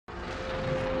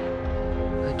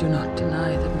do not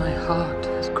deny that my heart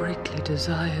has greatly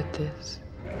desired this.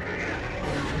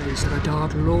 Please,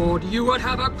 adored Lord, you would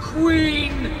have a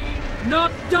queen!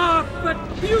 Not dark, but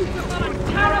beautiful and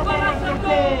terrible as the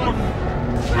dawn!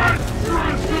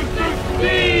 Treacherous as the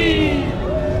sea!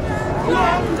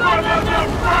 Longer than the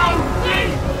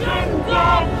foundations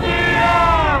of the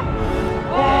earth!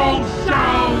 All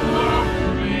shall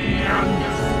love me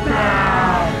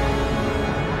understand!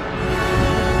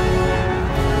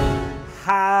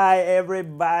 Hi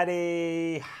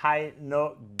everybody! Hi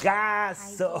Noga!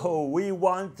 So we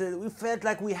felt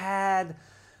like we had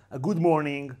a good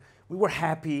morning. We were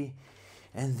happy,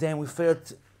 and then we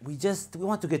felt we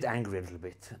want to get angry a little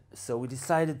bit. So we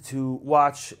decided to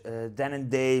watch Dan and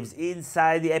Dave's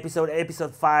Inside the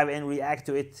episode 5, and react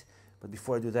to it. But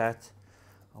before I do that,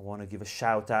 I want to give a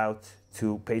shout out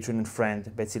to patron and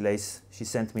friend Betsy Lace. She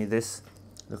sent me this.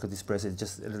 Look at this present. It's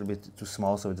just a little bit too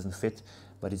small, so it doesn't fit.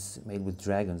 But it's made with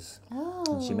dragons. Oh,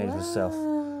 and she made it herself.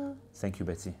 wow. Thank you,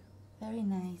 Betsy. Very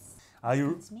nice. Are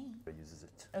you? It's me. Uses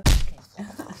it. Okay.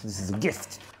 This is a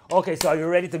gift. Okay, so are you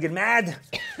ready to get mad?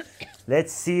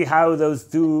 Let's see how those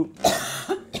two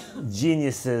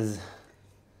geniuses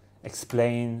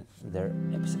explain their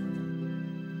episode.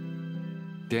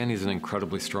 Dany's an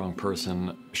incredibly strong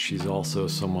person. She's also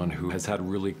someone who has had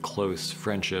really close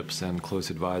friendships and close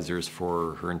advisors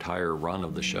for her entire run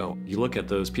of the show. You look at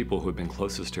those people who have been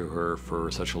closest to her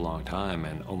for such a long time,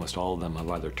 and almost all of them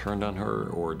have either turned on her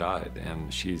or died,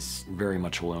 and she's very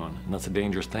much alone. And that's a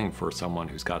dangerous thing for someone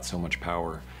who's got so much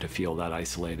power, to feel that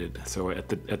isolated. So at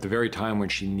the very time when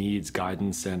she needs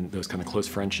guidance and those kind of close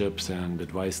friendships and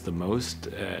advice the most,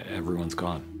 everyone's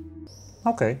gone.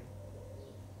 Okay.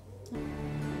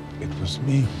 It was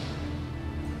me.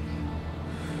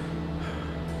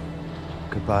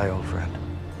 Goodbye, old friend.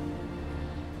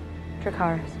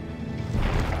 Dracarys.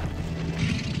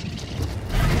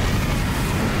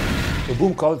 The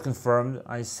boom call it confirmed.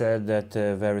 I said that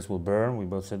Varys will burn. We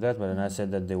both said that, but then I said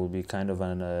that there will be kind of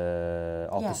an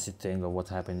opposite thing of what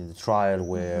happened in the trial,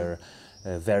 where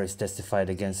Varys testified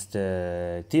against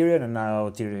Tyrion, and now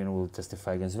Tyrion will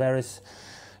testify against Varys.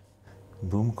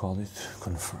 Boom called it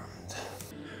confirmed.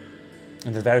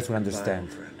 And the Varys will understand.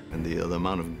 And the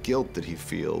amount of guilt that he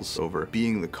feels over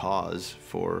being the cause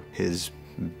for his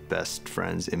best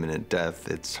friend's imminent death,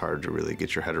 it's hard to really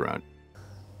get your head around.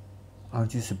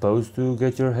 Aren't you supposed to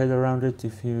get your head around it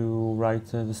if you write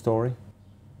the story?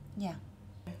 Yeah.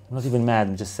 I'm not even mad,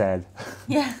 I'm just sad.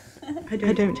 Yeah. I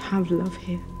don't have love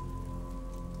here.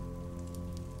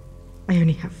 I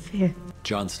only have fear.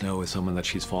 Jon Snow is someone that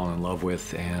she's fallen in love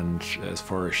with, and as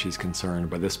far as she's concerned,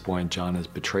 by this point, Jon has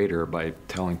betrayed her by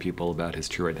telling people about his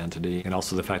true identity, and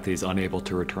also the fact that he's unable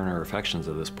to return her affections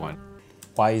at this point.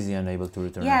 Why is he unable to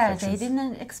return her Yeah, affections? they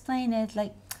didn't explain it.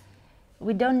 Like,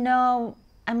 we don't know.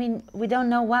 I mean, we don't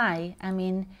know why. I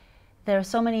mean, there are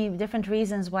so many different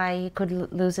reasons why he could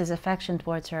lose his affection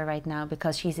towards her right now,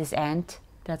 because she's his aunt.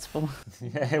 That's for.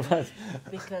 Yeah, it was.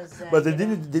 Because. But they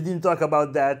didn't talk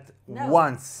about that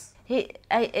once.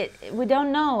 We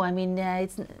don't know. I mean,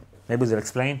 it's. Maybe they'll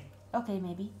explain. Okay,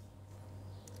 maybe.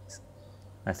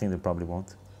 I think they probably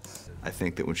won't. I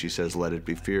think that when she says, "Let it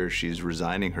be fear," she's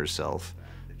resigning herself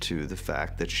to the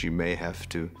fact that she may have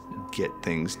to get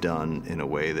things done in a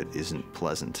way that isn't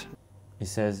pleasant. He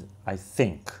says, "I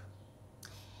think."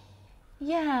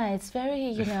 Yeah, it's very,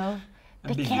 you know,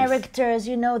 the characters,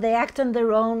 you know, they act on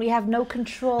their own. We have no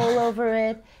control over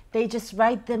it. They just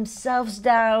write themselves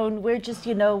down. We're just,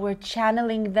 you know, we're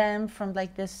channeling them from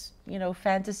like this, you know,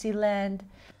 fantasy land.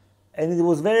 And it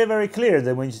was very, very clear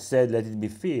that when she said, "Let it be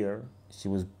fear," she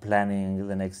was planning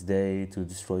the next day to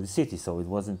destroy the city. So it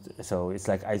wasn't, so it's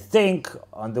like, I think,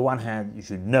 on the one hand, you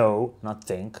should know, not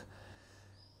think.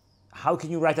 How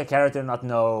can you write a character and not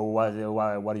know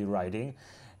what you're writing?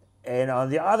 And on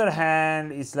the other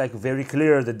hand, it's like very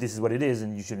clear that this is what it is,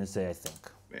 and you shouldn't say, "I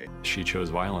think." She chose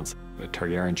violence. A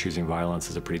Targaryen choosing violence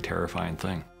is a pretty terrifying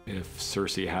thing. If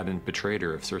Cersei hadn't betrayed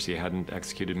her, if Cersei hadn't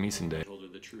executed Missandei, told her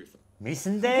the truth.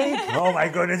 Missandei? Oh my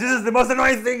goodness, this is the most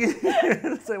annoying thing.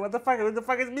 So what the fuck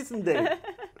is Missandei?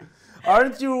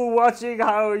 Aren't you watching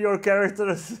how your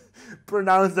characters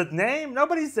pronounce that name?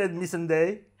 Nobody said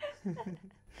Missandei.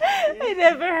 I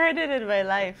never heard it in my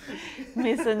life.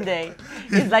 Missandei.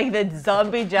 It's like the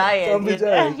zombie giant. Zombie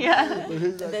giant. Yeah.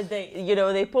 That they, you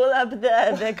know, they pull up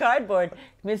the cardboard.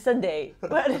 Missandei.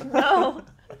 What? No.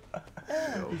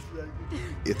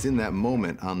 It's in that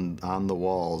moment on the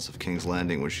walls of King's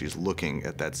Landing when she's looking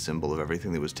at that symbol of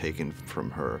everything that was taken from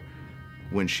her,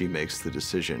 when she makes the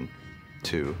decision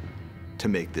to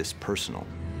make this personal.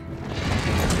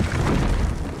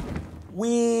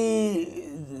 We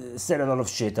said a lot of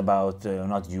shit about,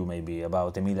 not you maybe,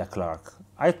 about Emilia Clarke.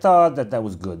 I thought that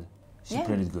was good. She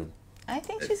played it good. I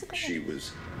think she's a good. She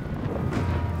was.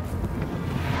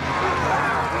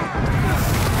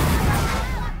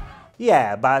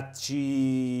 Yeah, but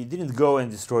she didn't go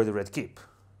and destroy the Red Keep.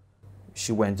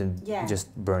 She went and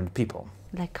just burned people.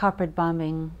 Like carpet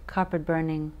bombing, carpet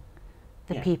burning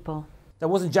the people. That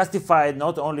wasn't justified,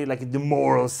 not only like in the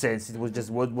moral sense, it was just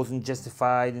what wasn't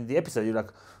justified in the episode. You're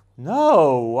like,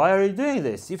 no, why are you doing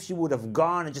this? If she would have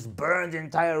gone and just burned the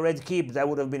entire Red Keep, that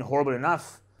would have been horrible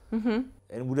enough. And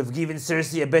would have given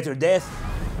Cersei a better death.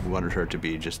 We wanted her to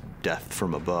be just death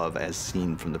from above, as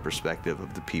seen from the perspective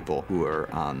of the people who are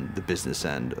on the business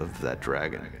end of that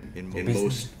dragon. In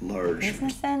most large...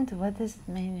 Business end? What does it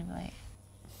mean? Like,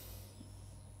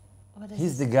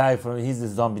 He's the guy he's the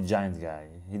zombie giant guy.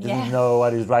 He doesn't know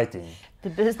what he's writing. The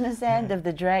business end of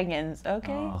the dragons,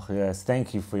 okay? Oh, yes,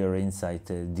 thank you for your insight,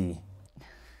 D.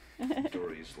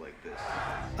 Stories like this.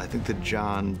 I think that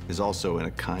Jon is also in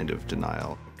a kind of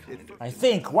denial. I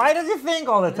think. Why does he think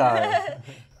all the time?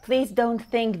 Please don't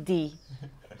think, D.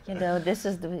 You know, this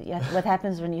is what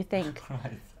happens when you think.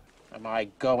 Right. Am I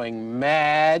going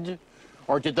mad?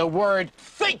 Or did the word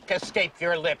think escape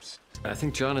your lips? I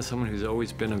think Jon is someone who's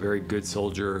always been a very good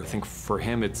soldier. I think for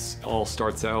him, it's all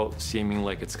starts out seeming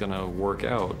like it's gonna work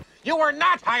out. You were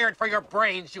not hired for your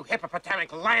brains, you hippopotamic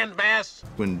landmass!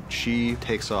 When she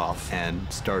takes off and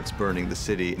starts burning the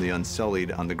city, the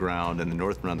Unsullied on the ground and the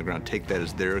Northmen on the ground take that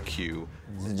as their cue.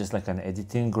 This is just like an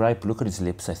editing gripe. Look at his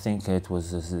lips. I think it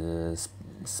was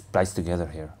spliced together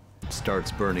here.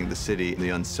 Starts burning the city, the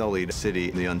Unsullied city,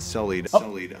 the Unsullied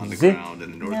on the ground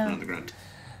and the Northmen on the ground.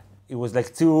 It was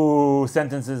like two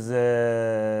sentences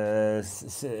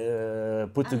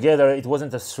put together. It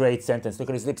wasn't a straight sentence. Look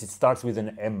at his lips. It starts with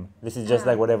an M. This is just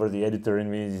like whatever the editor in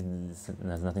me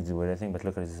has nothing to do with anything. But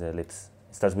look at his lips.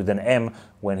 It starts with an M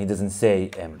when he doesn't say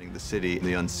M. The city,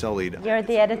 the Unsullied. You're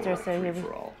the editor, so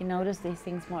you notice these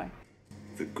things more.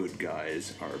 The good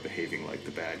guys are behaving like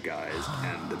the bad guys,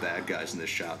 and the bad guys in this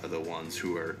shot are the ones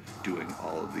who are doing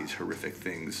all of these horrific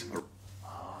things.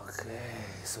 Okay,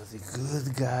 so the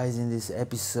good guys in this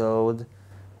episode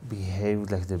behaved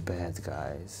like the bad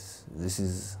guys. This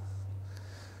is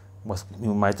what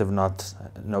you might have not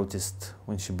noticed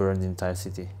when she burned the entire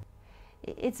city.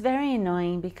 It's very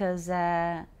annoying because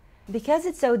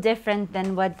it's so different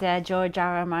than what George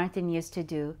R.R. Martin used to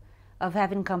do, of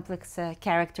having complex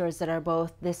characters that are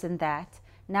both this and that.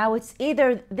 Now it's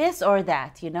either this or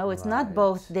that, you know? It's not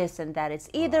both this and that. It's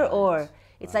either or.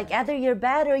 It's like either you're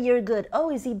bad or you're good.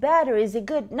 Oh, is he bad or is he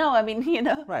good? No, I mean, you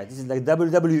know. Right, this is like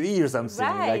WWE or something.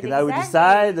 Right, like now we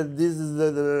decide that this is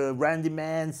the Randy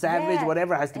Man, Savage,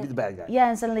 whatever has to be the bad guy. Yeah,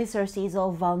 and suddenly Cersei is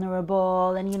all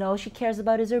vulnerable, and you know she cares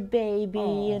about her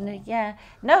baby, and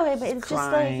no, but it's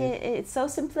just like it's so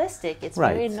simplistic. It's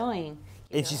very annoying.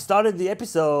 And she started the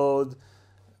episode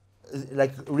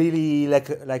like really like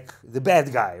the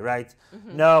bad guy, right?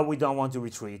 No, we don't want to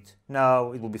retreat.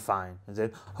 No, it will be fine. And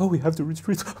then, oh, we have to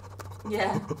retreat.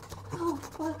 Yeah.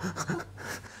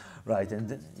 Right,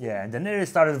 and and then they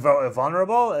started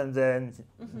vulnerable, and then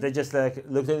they just like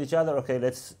looked at each other. Okay,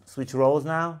 let's switch roles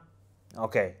now.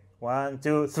 Okay, 1,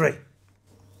 2, 3.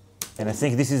 And I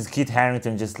think this is Kit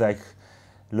Harington just like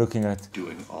looking at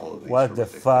doing all of these what the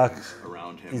fuck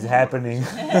is happening.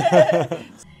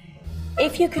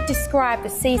 If you could describe the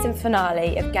season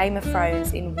finale of Game of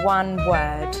Thrones in one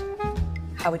word,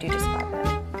 how would you describe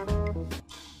it?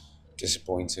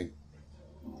 Disappointing.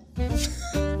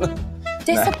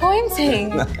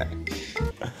 Disappointing?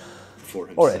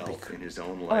 Or epic. In his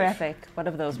own life. Or epic, one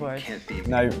of those words.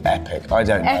 No, epic. I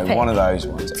don't know. Epic. One of those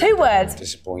ones. 2 words.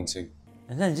 Disappointing.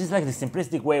 And then just like the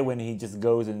simplistic way when he just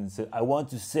goes and says, I want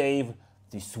to save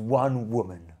this one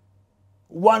woman.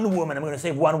 One woman, I'm going to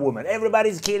save one woman.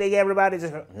 Everybody's killing, everybody's...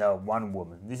 No, one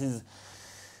woman. This is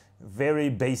very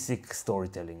basic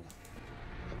storytelling.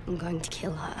 I'm going to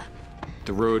kill her.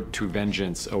 The road to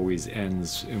vengeance always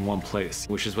ends in one place,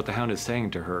 which is what the Hound is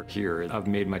saying to her here. I've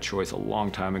made my choice a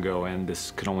long time ago, and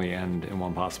this could only end in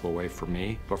one possible way for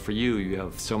me. But for you, you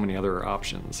have so many other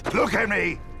options. Look at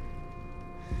me!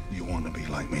 You want to be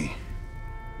like me?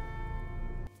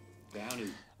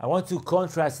 I want to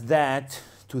contrast that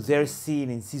to their scene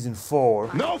in season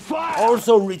 4. No fire!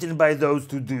 Also written by those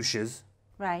two douches.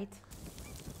 Right.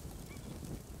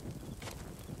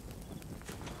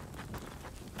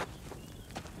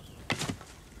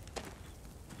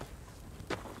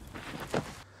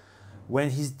 When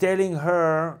he's telling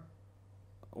her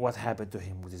what happened to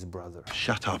him with his brother.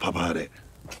 Shut up about it.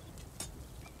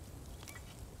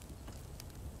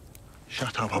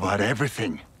 Shut up about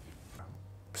everything.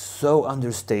 So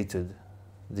understated.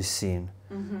 this scene.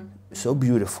 So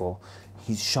beautiful.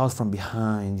 He's shot from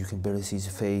behind. You can barely see his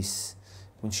face.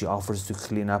 When she offers to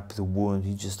clean up the wound,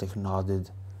 he just like nodded.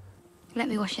 Let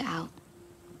me wash it out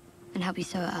and help you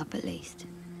sew it up at least.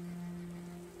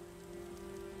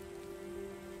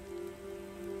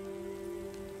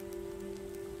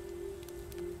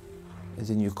 And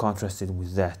then you contrast it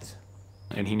with that.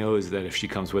 And he knows that if she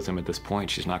comes with him at this point,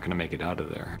 she's not going to make it out of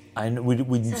there. And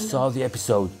we saw the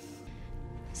episode.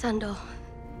 Sandor.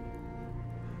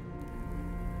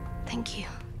 Thank you.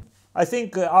 I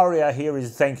think Arya here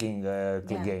is thanking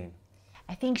Clegane.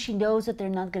 I think she knows that they're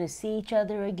not going to see each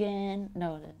other again.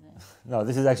 No,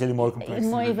 this is actually more complex.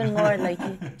 Even more,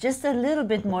 like, just a little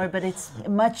bit more, but it's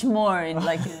much more in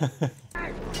like...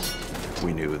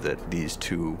 We knew that these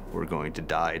two were going to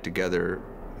die together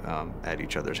at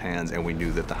each other's hands, and we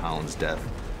knew that the Hound's death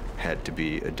had to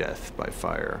be a death by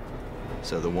fire.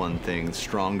 So the one thing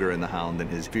stronger in the Hound than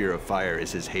his fear of fire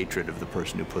is his hatred of the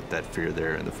person who put that fear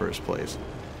there in the first place.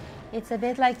 It's a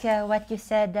bit like what you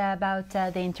said about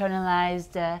the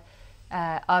internalized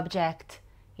object,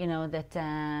 you know, that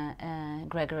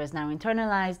Gregor is now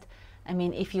internalized. I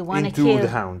mean, if you want to kill... Into the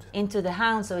Hound. Into the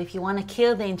Hound. So if you want to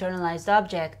kill the internalized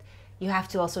object, you have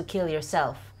to also kill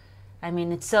yourself. I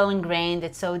mean, it's so ingrained,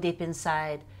 it's so deep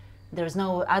inside. There's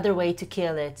no other way to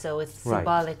kill it, so it's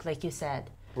symbolic, like you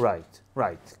said. Right.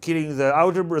 Killing the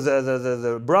outer,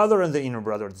 the brother and the inner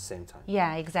brother at the same time.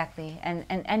 Yeah, exactly,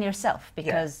 and yourself,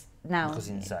 because now, because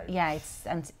inside. Yeah,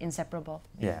 it's inseparable.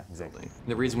 Yeah, exactly.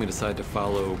 The reason we decided to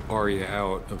follow Arya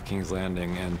out of King's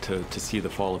Landing and to see the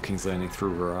fall of King's Landing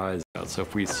through her eyes. So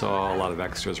if we saw a lot of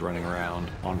extras running around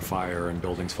on fire and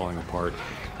buildings falling apart,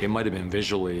 it might have been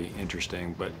visually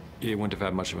interesting, but it wouldn't have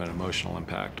had much of an emotional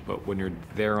impact. But when you're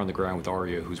there on the ground with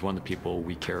Arya, who's one of the people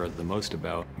we care the most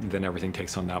about, then everything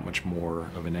takes on that much more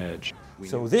of an edge.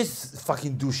 So this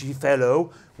fucking douchey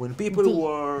fellow, when people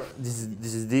were... This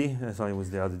is D? I thought it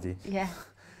was the other D. Yeah.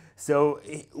 So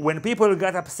when people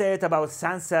got upset about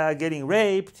Sansa getting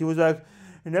raped, he was like,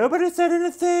 nobody said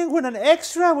anything when an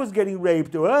extra was getting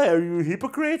raped. Oh, are you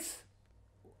hypocrites?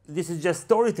 This is just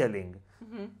storytelling.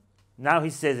 Now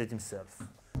he says it himself.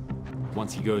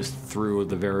 Once he goes through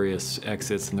the various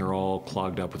exits and they're all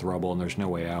clogged up with rubble and there's no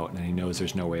way out, and he knows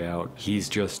there's no way out, he's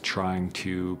just trying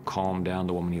to calm down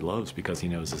the woman he loves because he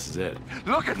knows this is it.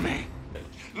 Look at me!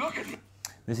 Look at me!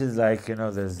 This is like, you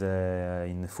know, there's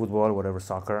in football, whatever,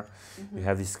 soccer, you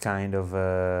have this kind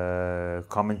of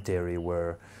commentary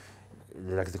where,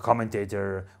 like the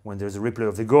commentator, when there's a replay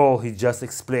of the goal, he just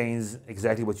explains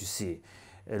exactly what you see.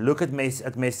 Look at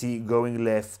Messi going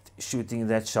left, shooting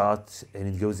that shot, and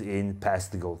it goes in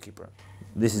past the goalkeeper.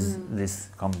 This is this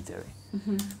commentary.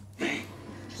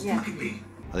 Yeah.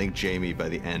 I think Jaime, by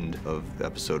the end of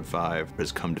episode 5,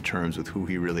 has come to terms with who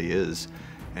he really is.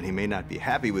 And he may not be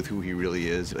happy with who he really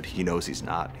is, but he knows he's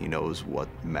not. He knows what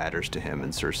matters to him,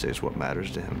 and Cersei is what matters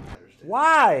to him.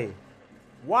 Why?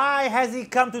 Why has he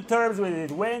come to terms with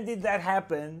it? When did that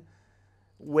happen?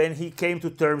 When he came to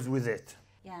terms with it?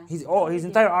 Yeah. His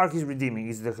entire arc is redeeming.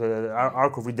 It's the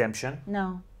arc of redemption.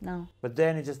 No. But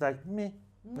then it's just like, meh,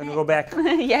 I'm gonna go back.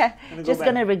 Yeah, just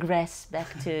gonna regress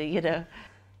back to, you know.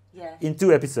 Yeah. In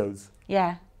 2 episodes.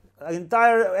 Yeah. An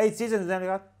entire 8 seasons, then I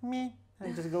got, meh,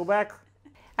 and just go back.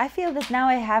 I feel that now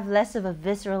I have less of a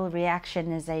visceral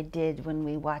reaction as I did when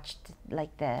we watched,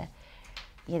 like, the,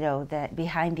 you know, the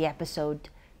behind the episode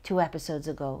 2 episodes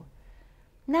ago.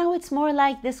 Now it's more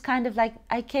like this kind of like,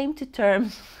 I came to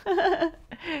terms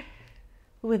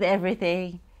with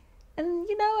everything. And,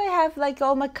 you know, I have like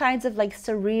all my kinds of like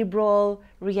cerebral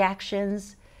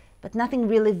reactions, but nothing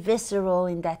really visceral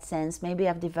in that sense. Maybe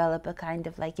I've developed a kind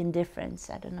of like indifference,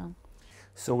 I don't know.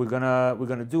 So we're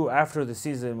gonna do, after the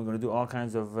season, we're gonna do all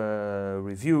kinds of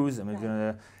reviews, and we're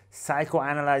gonna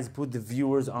psychoanalyze, put the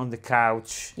viewers on the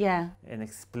couch, and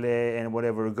explain and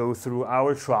whatever, go through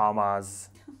our traumas.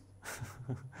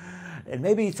 And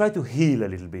maybe try to heal a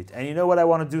little bit. And you know what, I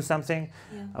want to do something?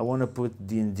 I want to put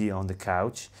D&D on the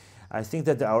couch. I think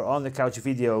that our on the couch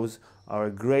videos are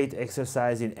a great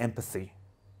exercise in empathy.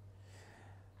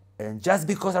 And just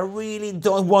because I really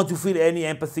don't want to feel any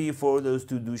empathy for those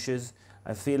 2 douches,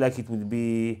 I feel like it would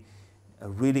be a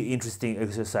really interesting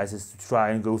exercise to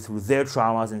try and go through their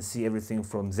traumas and see everything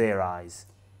from their eyes.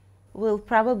 We'll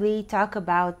probably talk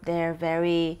about their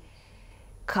very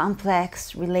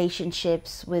complex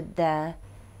relationships with the...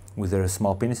 With their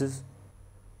small penises?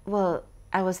 Well,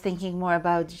 I was thinking more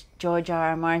about George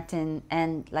R.R. Martin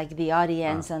and like the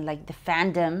audience and like the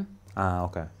fandom.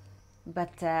 Okay.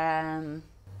 But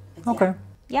okay.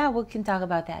 Yeah, we can talk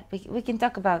about that. We can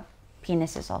talk about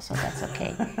penises also, that's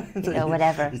okay. You know,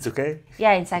 whatever. It's okay?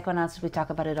 Yeah, in psychoanalysis we talk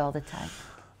about it all the time.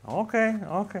 Okay.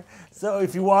 So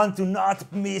if you want to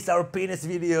not miss our penis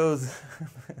videos,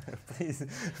 please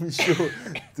be sure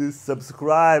to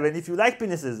subscribe. And if you like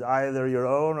penises, either your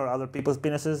own or other people's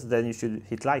penises, then you should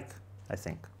hit like, I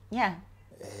think. Yeah.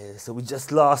 So we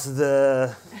just lost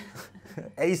the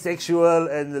asexual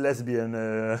and the lesbian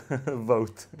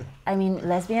vote. I mean,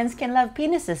 lesbians can love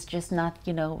penises, just not,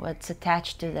 what's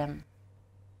attached to them.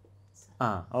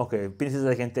 Okay. Penises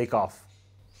I can take off.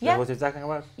 Yeah. That's what you're talking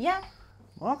about? Yeah.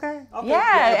 Okay.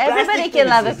 Yeah, everybody can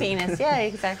love a penis. Yeah,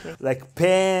 exactly. Like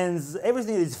pens,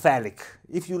 everything is phallic.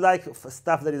 If you like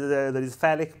stuff that is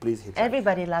phallic, please hit like.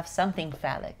 Everybody loves something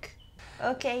phallic.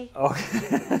 Okay.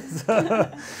 So,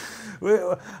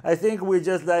 I think we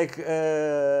just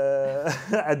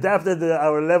adapted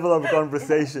our level of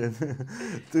conversation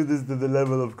to the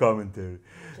level of commentary.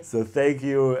 So thank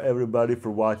you everybody for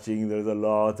watching. There's a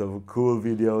lot of cool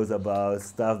videos about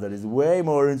stuff that is way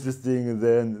more interesting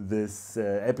than this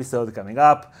episode coming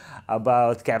up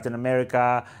about Captain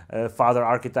America, father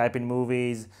archetype in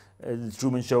movies, the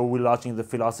Truman Show, we're watching the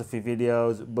philosophy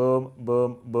videos, boom,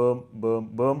 boom, boom, boom,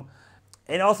 boom.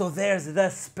 And also there's the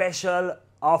special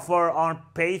offer on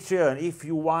Patreon. If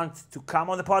you want to come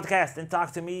on the podcast and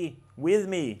talk to me, with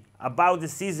me, about the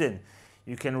season,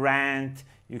 you can rant,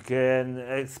 you can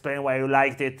explain why you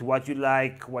liked it, what you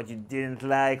like, what you didn't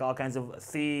like, all kinds of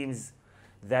themes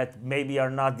that maybe are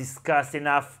not discussed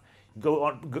enough.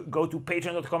 Go to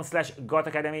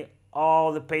patreon.com/GothAcademy.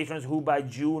 All the patrons who by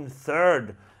June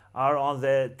 3rd are on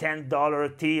the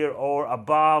 $10 tier or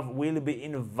above will be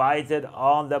invited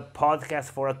on the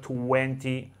podcast for a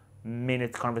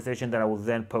 20-minute conversation that I will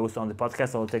then post on the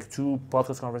podcast. I will take 2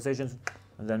 podcast conversations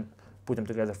and then put them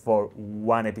together for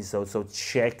 1 episode. So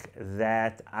check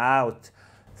that out.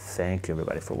 Thank you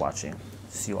everybody for watching.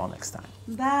 See you all next time.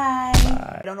 Bye.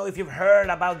 Bye. I don't know if you've heard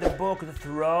about the book The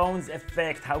Thrones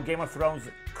Effect, How Game of Thrones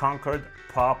Conquered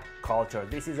Pop Culture.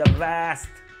 This is a vast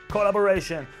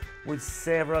collaboration with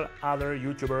several other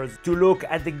YouTubers to look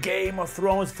at the Game of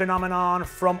Thrones phenomenon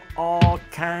from all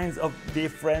kinds of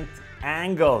different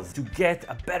angles to get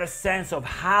a better sense of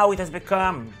how it has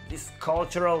become this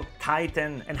cultural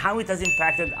titan and how it has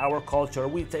impacted our culture.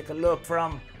 We take a look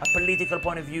from a political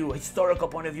point of view, a historical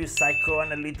point of view,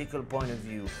 psychoanalytical point of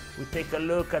view. We take a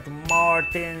look at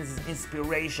Martin's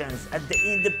inspirations, at the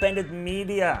independent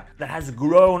media that has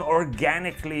grown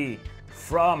organically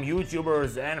from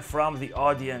YouTubers and from the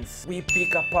audience. We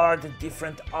pick apart the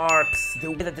different arcs, the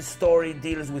way that the story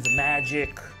deals with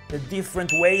magic, the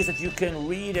different ways that you can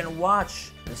read and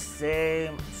watch the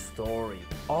same story.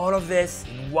 All of this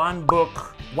in one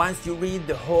book. Once you read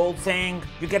the whole thing,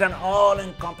 you get an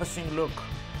all-encompassing look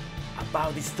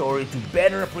about the story to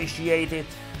better appreciate it,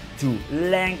 to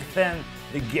lengthen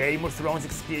the Game of Thrones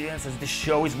experience as the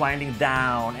show is winding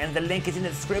down. And the link is in the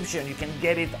description. You can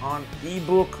get it on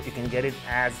ebook, you can get it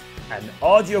as an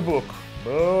audiobook,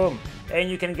 boom, and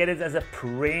you can get it as a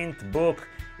print book.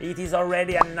 It is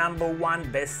already a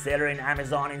 #1 bestseller in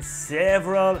Amazon in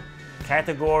several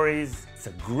categories. It's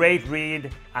a great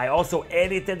read. I also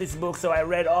edited this book, so I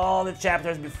read all the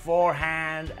chapters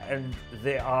beforehand, and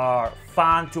they are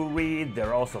fun to read.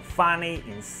 They're also funny,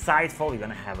 insightful. You're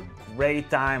gonna have a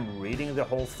great time reading the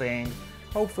whole thing.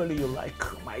 Hopefully you like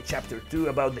my chapter 2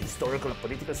 about the historical and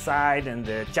political side, and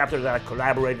the chapter that I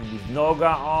collaborated with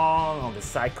Noga on the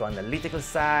psychoanalytical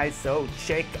side. So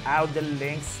check out the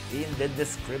links in the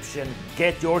description.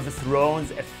 Get your The Thrones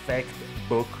Effect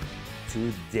book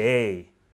today.